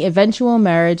and the eventual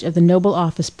marriage of the noble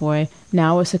office boy,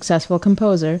 now a successful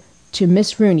composer, to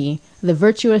Miss Rooney, the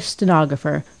virtuous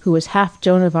stenographer, who was half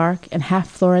Joan of Arc and half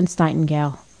Florence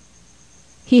Nightingale.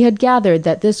 He had gathered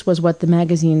that this was what the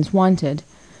magazines wanted.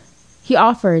 He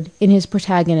offered, in his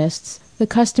protagonists, the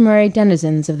customary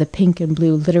denizens of the pink and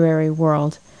blue literary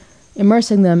world,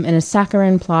 immersing them in a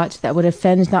saccharine plot that would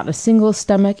offend not a single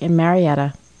stomach in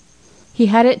Marietta. He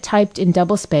had it typed in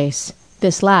double space,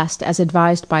 this last as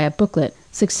advised by a booklet,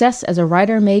 Success as a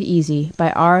Writer Made Easy,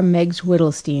 by R. Meggs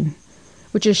Whittlestein,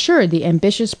 which assured the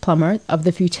ambitious plumber of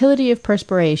the futility of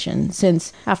perspiration,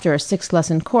 since, after a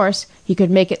 6-lesson course, he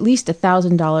could make at least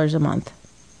 $1,000 a month.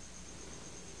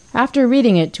 After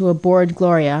reading it to a bored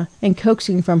Gloria, and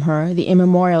coaxing from her the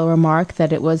immemorial remark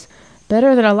that it was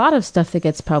better than a lot of stuff that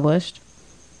gets published,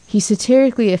 he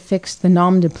satirically affixed the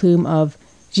nom de plume of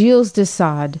Gilles de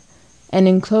Sade, and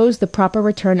enclosed the proper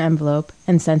return envelope,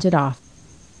 and sent it off.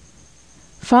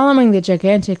 Following the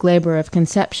gigantic labor of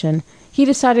conception, he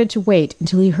decided to wait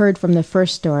until he heard from the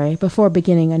first story before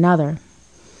beginning another.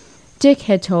 Dick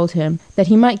had told him that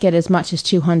he might get as much as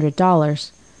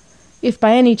 $200. If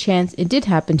by any chance it did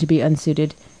happen to be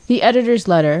unsuited, the editor's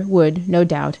letter would, no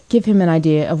doubt, give him an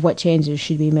idea of what changes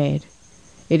should be made.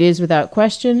 "It is without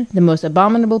question the most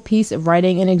abominable piece of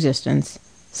writing in existence,"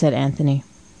 said Anthony.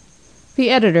 The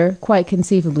editor quite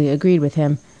conceivably agreed with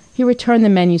him. He returned the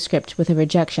manuscript with a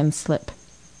rejection slip.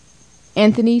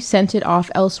 Anthony sent it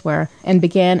off elsewhere and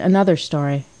began another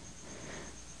story.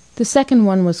 The second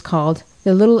one was called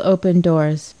The Little Open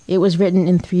Doors. It was written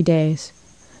in 3 days.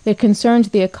 It concerned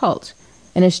the occult.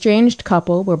 An estranged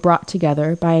couple were brought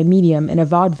together by a medium in a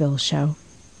vaudeville show.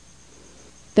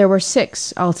 There were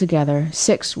 6 altogether,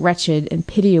 6 wretched and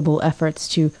pitiable efforts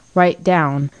to write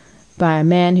down by a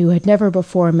man who had never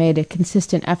before made a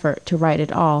consistent effort to write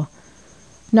at all.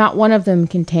 Not one of them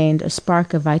contained a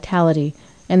spark of vitality,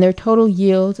 and their total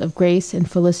yield of grace and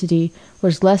felicity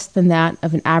was less than that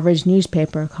of an average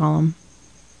newspaper column.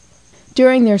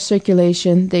 During their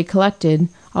circulation they collected,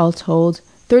 all told,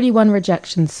 31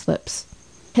 rejection slips,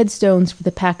 headstones for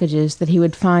the packages that he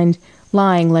would find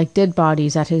lying like dead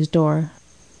bodies at his door.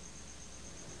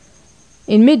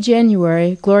 In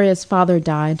mid-January, Gloria's father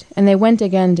died, and they went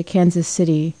again to Kansas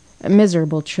City, a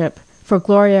miserable trip, for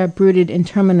Gloria brooded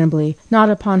interminably, not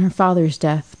upon her father's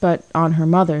death, but on her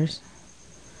mother's.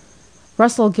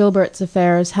 Russell Gilbert's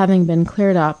affairs having been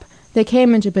cleared up, they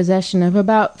came into possession of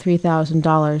about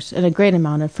 $3,000 and a great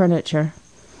amount of furniture.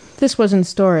 This was in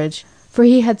storage, for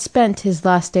he had spent his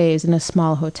last days in a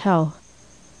small hotel.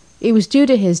 It was due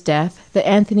to his death that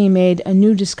Anthony made a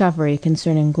new discovery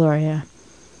concerning Gloria.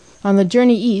 On the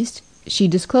journey east, she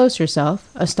disclosed herself,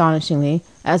 astonishingly,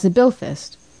 as a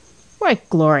bilphist. "Why,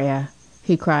 Gloria,"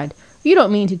 he cried, "you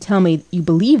don't mean to tell me you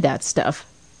believe that stuff?"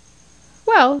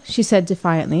 "Well," she said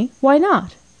defiantly, "why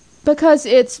not?" "Because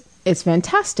it's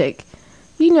fantastic.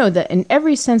 You know that in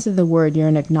every sense of the word you're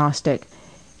an agnostic.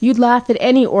 You'd laugh at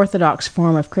any orthodox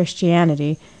form of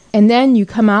Christianity, and then you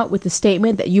come out with the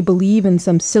statement that you believe in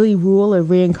some silly rule of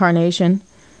reincarnation.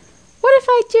 What if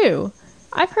I do?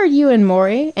 I've heard you and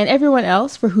Maury, and everyone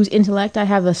else for whose intellect I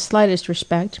have the slightest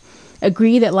respect,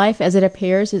 agree that life as it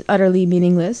appears is utterly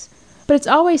meaningless, but it's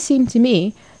always seemed to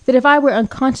me that if I were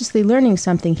unconsciously learning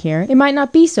something here, it might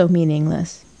not be so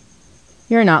meaningless."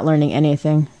 "You're not learning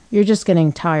anything. You're just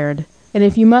getting tired. And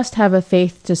if you must have a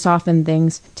faith to soften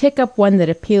things, take up one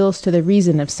that appeals to the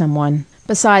reason of someone,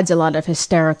 besides a lot of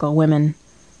hysterical women.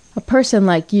 A person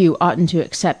like you oughtn't to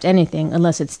accept anything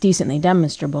unless it's decently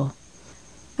demonstrable."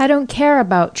 "I don't care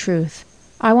about truth.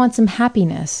 I want some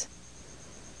happiness."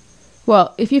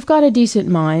 "Well, if you've got a decent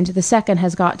mind, the second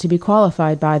has got to be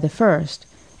qualified by the first.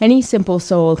 Any simple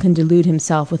soul can delude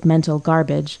himself with mental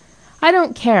garbage." "I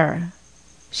don't care,"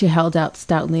 she held out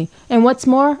stoutly, "and what's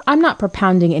more, I'm not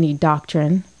propounding any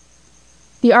doctrine."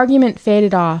 The argument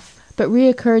faded off, but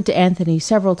reoccurred to Anthony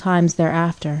several times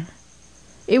thereafter.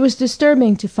 It was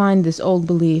disturbing to find this old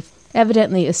belief,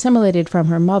 evidently assimilated from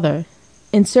her mother,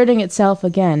 inserting itself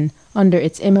again under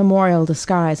its immemorial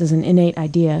disguise as an innate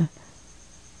idea.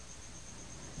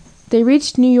 They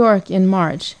reached New York in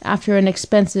March, after an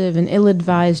expensive and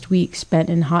ill-advised week spent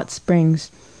in Hot Springs,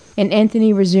 and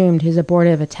Anthony resumed his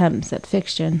abortive attempts at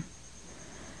fiction.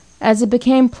 As it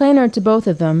became plainer to both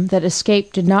of them that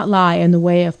escape did not lie in the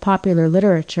way of popular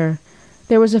literature,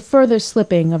 there was a further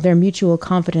slipping of their mutual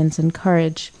confidence and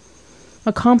courage.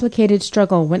 A complicated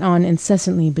struggle went on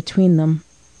incessantly between them.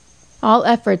 All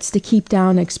efforts to keep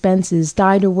down expenses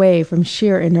died away from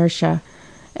sheer inertia,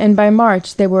 and by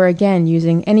March they were again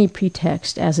using any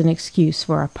pretext as an excuse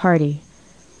for a party.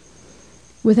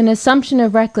 With an assumption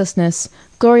of recklessness,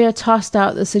 Gloria tossed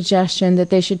out the suggestion that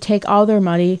they should take all their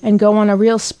money and go on a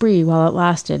real spree while it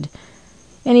lasted.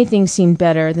 Anything seemed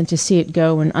better than to see it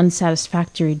go in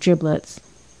unsatisfactory driblets.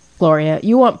 "Gloria,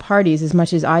 you want parties as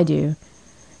much as I do."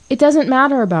 "It doesn't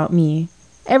matter about me.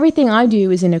 Everything I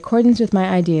do is in accordance with my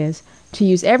ideas, to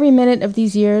use every minute of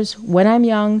these years, when I'm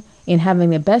young, in having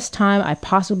the best time I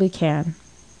possibly can."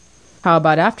 "How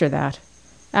about after that?"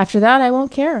 "After that I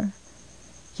won't care."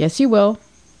 "Yes, you will."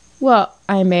 "Well,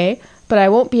 I may, but I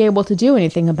won't be able to do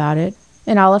anything about it,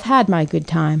 and I'll have had my good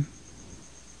time."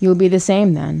 "You'll be the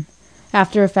same then.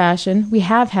 After a fashion, we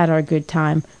have had our good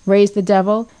time, raised the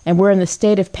devil, and we're in the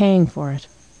state of paying for it."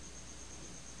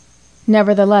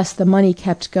 Nevertheless, the money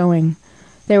kept going.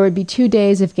 There would be 2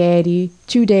 days of gaiety,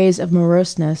 2 days of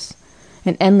moroseness,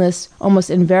 an endless, almost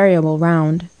invariable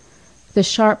round. The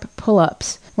sharp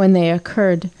pull-ups, when they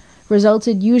occurred,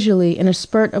 resulted usually in a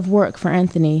spurt of work for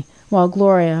Anthony, while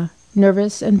Gloria,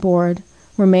 nervous and bored,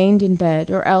 remained in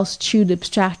bed or else chewed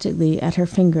abstractedly at her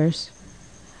fingers.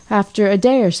 After a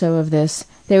day or so of this,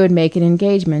 they would make an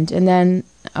engagement, and then,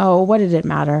 oh, what did it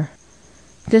matter?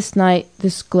 This night,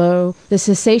 this glow, the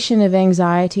cessation of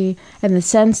anxiety, and the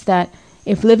sense that,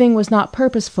 if living was not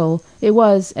purposeful, it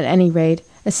was, at any rate,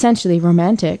 essentially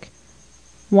romantic.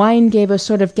 Wine gave a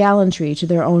sort of gallantry to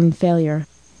their own failure.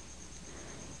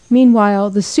 Meanwhile,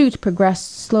 the suit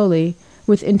progressed slowly,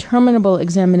 with interminable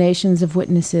examinations of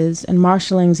witnesses and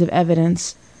marshallings of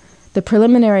evidence. The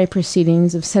preliminary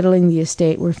proceedings of settling the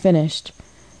estate were finished.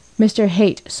 Mr.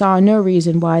 Haight saw no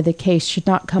reason why the case should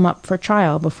not come up for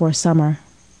trial before summer.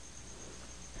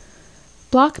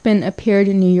 Blockman appeared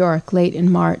in New York late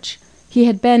in March. He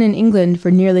had been in England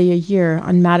for nearly a year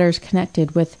on matters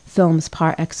connected with films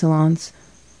par excellence.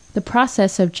 The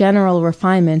process of general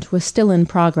refinement was still in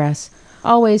progress.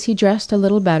 Always he dressed a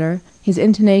little better, his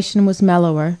intonation was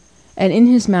mellower, and in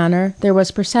his manner there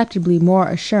was perceptibly more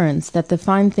assurance that the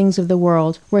fine things of the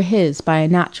world were his by a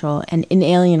natural and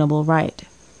inalienable right.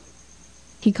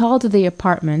 He called at the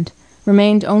apartment,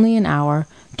 remained only an hour,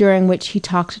 during which he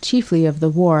talked chiefly of the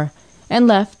war, and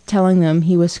left, telling them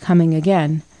he was coming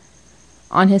again.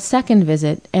 On his second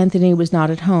visit, Anthony was not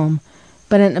at home,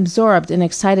 but an absorbed and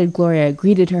excited Gloria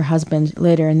greeted her husband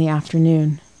later in the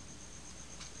afternoon.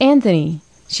 "Anthony,"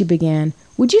 she began,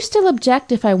 "would you still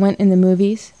object if I went in the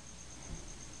movies?"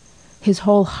 His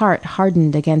whole heart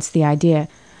hardened against the idea.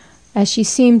 As she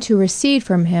seemed to recede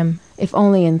from him, if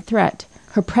only in threat,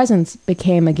 her presence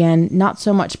became again not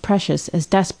so much precious as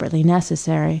desperately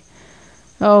necessary.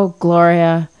 "Oh,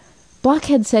 Gloria,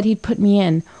 Blockhead said he'd put me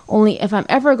in, only if I'm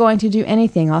ever going to do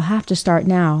anything I'll have to start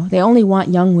now. They only want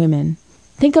young women.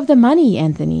 Think of the money,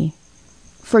 Anthony."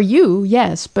 "For you,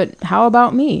 yes, but how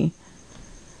about me?"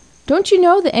 "Don't you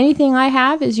know that anything I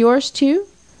have is yours too?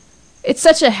 It's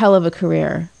such a hell of a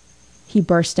career," he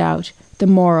burst out, the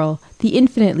moral, the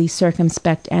infinitely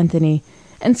circumspect Anthony,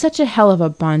 "and such a hell of a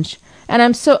bunch, and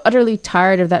I'm so utterly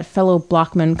tired of that fellow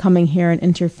Blockman coming here and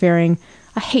interfering.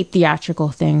 I hate theatrical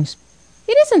things."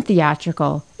 "It isn't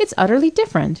theatrical. It's utterly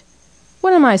different.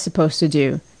 What am I supposed to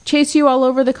do? Chase you all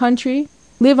over the country?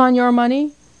 Live on your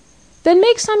money? Then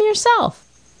make some yourself."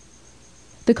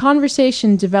 The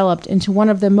conversation developed into one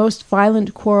of the most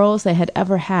violent quarrels they had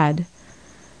ever had.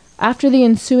 After the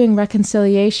ensuing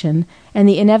reconciliation and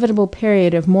the inevitable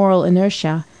period of moral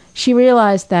inertia, she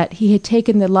realized that he had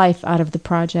taken the life out of the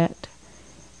project.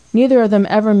 Neither of them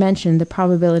ever mentioned the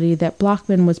probability that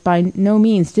Blockman was by no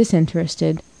means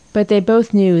disinterested, but they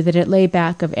both knew that it lay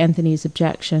back of Anthony's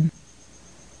objection.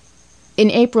 In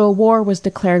April, war was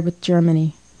declared with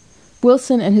Germany.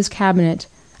 Wilson and his cabinet,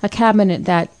 a cabinet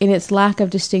that, in its lack of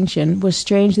distinction, was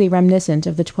strangely reminiscent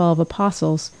of the 12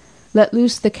 Apostles, let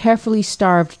loose the carefully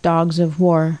starved dogs of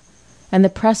war, and the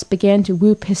press began to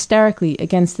whoop hysterically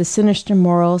against the sinister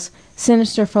morals,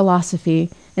 sinister philosophy,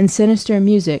 and sinister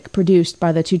music produced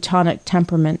by the Teutonic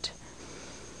temperament.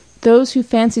 Those who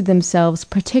fancied themselves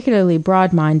particularly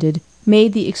broad-minded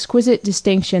made the exquisite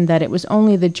distinction that it was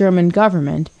only the German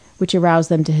government which aroused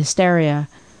them to hysteria.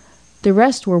 The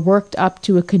rest were worked up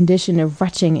to a condition of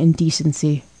retching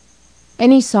indecency.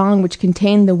 Any song which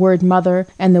contained the word mother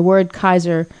and the word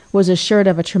Kaiser was assured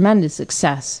of a tremendous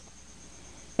success.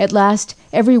 At last,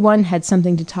 every one had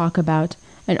something to talk about,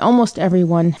 and almost every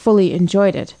one fully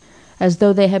enjoyed it, as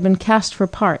though they had been cast for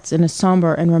parts in a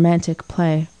sombre and romantic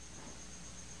play.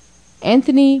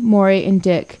 Anthony, Maury, and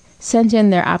Dick sent in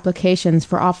their applications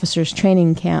for officers'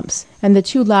 training camps, and the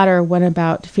two latter went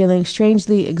about feeling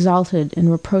strangely exalted and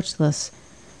reproachless.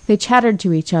 They chattered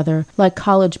to each other, like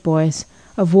college boys,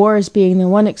 of war as being the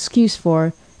one excuse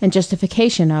for, and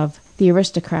justification of, the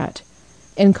aristocrat,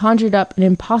 and conjured up an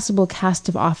impossible cast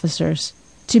of officers,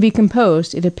 to be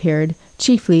composed, it appeared,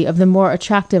 chiefly of the more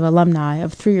attractive alumni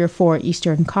of 3 or 4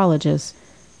 Eastern colleges.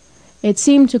 It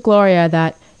seemed to Gloria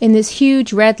that, in this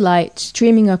huge red light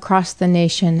streaming across the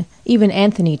nation, even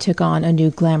Anthony took on a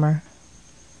new glamour.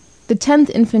 The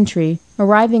 10th Infantry,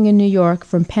 arriving in New York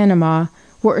from Panama,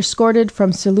 were escorted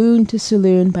from saloon to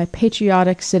saloon by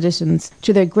patriotic citizens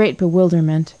to their great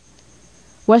bewilderment.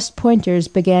 West Pointers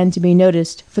began to be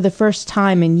noticed for the first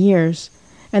time in years,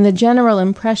 and the general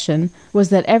impression was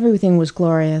that everything was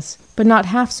glorious, but not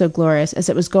half so glorious as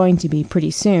it was going to be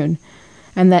pretty soon,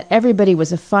 and that everybody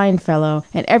was a fine fellow,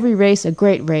 and every race a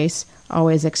great race,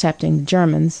 always excepting the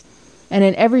Germans, and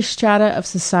in every strata of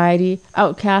society,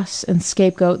 outcasts and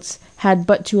scapegoats had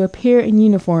but to appear in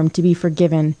uniform to be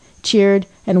forgiven, cheered,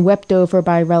 and wept over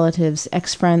by relatives,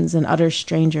 ex-friends, and utter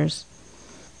strangers.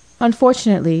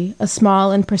 Unfortunately, a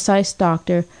small and precise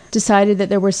doctor decided that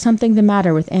there was something the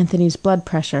matter with Anthony's blood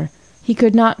pressure, He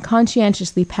could not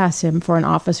conscientiously pass him for an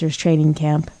officer's training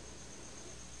camp.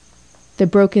 The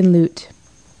Broken Lute.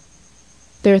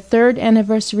 Their 3rd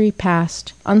anniversary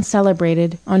passed,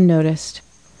 uncelebrated, unnoticed.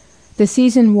 The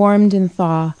season warmed in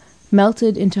thaw,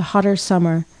 melted into hotter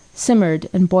summer, simmered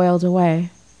and boiled away.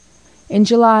 In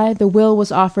July, the will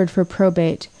was offered for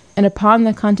probate, and upon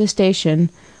the contestation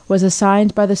was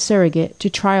assigned by the surrogate to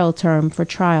trial term for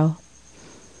trial.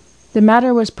 The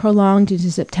matter was prolonged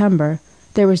into September.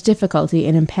 There was difficulty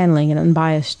in impaneling an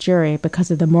unbiased jury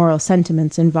because of the moral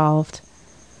sentiments involved.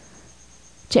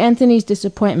 To Anthony's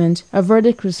disappointment, a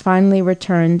verdict was finally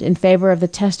returned in favor of the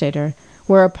testator,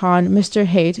 whereupon Mr.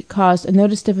 Haight caused a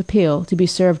notice of appeal to be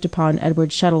served upon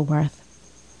Edward Shuttleworth.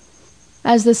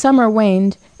 As the summer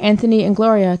waned, Anthony and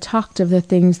Gloria talked of the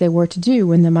things they were to do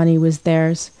when the money was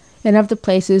theirs, and of the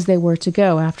places they were to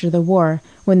go after the war,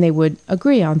 when they would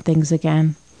agree on things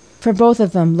again. For both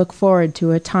of them looked forward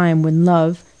to a time when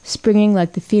love, springing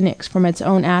like the phoenix from its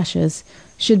own ashes,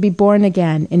 should be born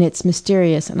again in its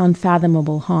mysterious and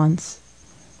unfathomable haunts.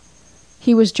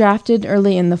 He was drafted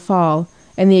early in the fall,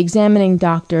 and the examining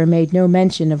doctor made no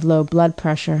mention of low blood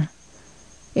pressure.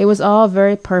 It was all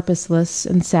very purposeless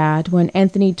and sad when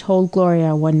Anthony told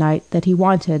Gloria one night that he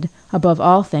wanted, above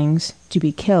all things, to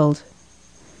be killed.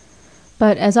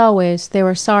 But, as always, they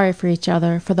were sorry for each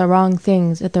other for the wrong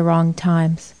things at the wrong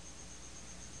times.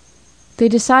 They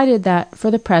decided that,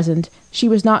 for the present, she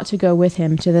was not to go with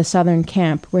him to the southern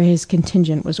camp where his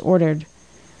contingent was ordered.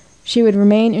 She would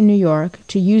remain in New York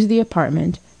to use the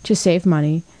apartment, to save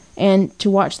money, and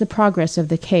to watch the progress of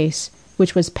the case,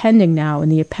 which was pending now in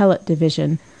the appellate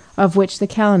division, of which the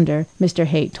calendar, Mr.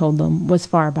 Haight told them, was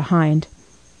far behind.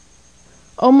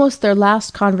 Almost their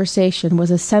last conversation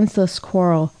was a senseless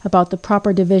quarrel about the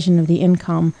proper division of the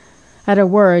income. At a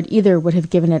word, either would have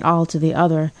given it all to the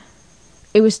other.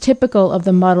 It was typical of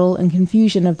the muddle and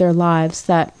confusion of their lives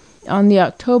that, on the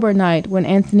October night when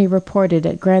Anthony reported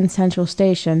at Grand Central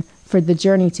Station for the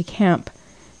journey to camp,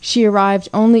 she arrived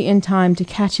only in time to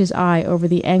catch his eye over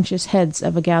the anxious heads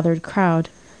of a gathered crowd.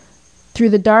 Through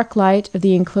the dark light of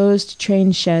the enclosed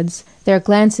train sheds, their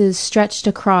glances stretched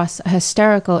across a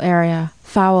hysterical area,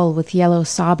 foul with yellow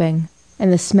sobbing,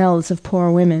 and the smells of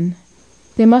poor women.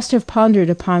 They must have pondered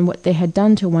upon what they had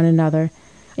done to one another,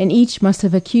 and each must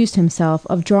have accused himself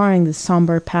of drawing this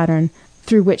sombre pattern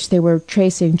through which they were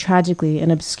tracing tragically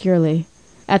and obscurely.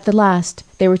 At the last,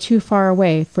 they were too far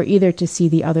away for either to see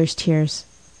the other's tears.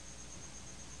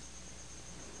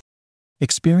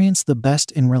 Experience the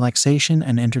best in relaxation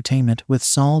and entertainment with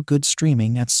Sol Good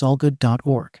streaming at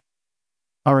solgood.org.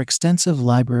 Our extensive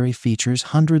library features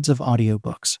hundreds of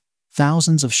audiobooks,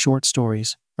 thousands of short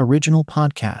stories, original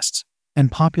podcasts,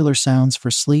 and popular sounds for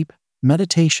sleep,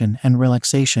 meditation, and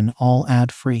relaxation, all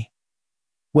ad-free.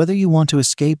 Whether you want to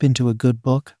escape into a good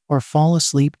book or fall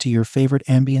asleep to your favorite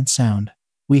ambient sound,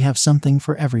 we have something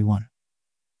for everyone.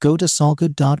 Go to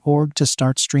solgood.org to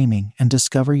start streaming and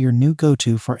discover your new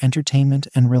go-to for entertainment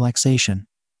and relaxation.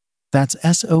 That's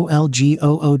solgood.org.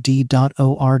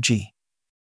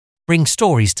 Bring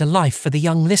stories to life for the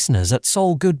young listeners at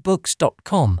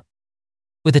solgoodbooks.com.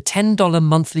 With a $10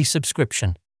 monthly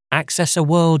subscription, access a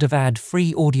world of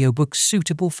ad-free audiobooks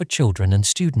suitable for children and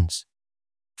students.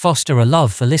 Foster a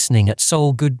love for listening at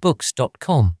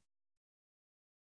solgoodbooks.com.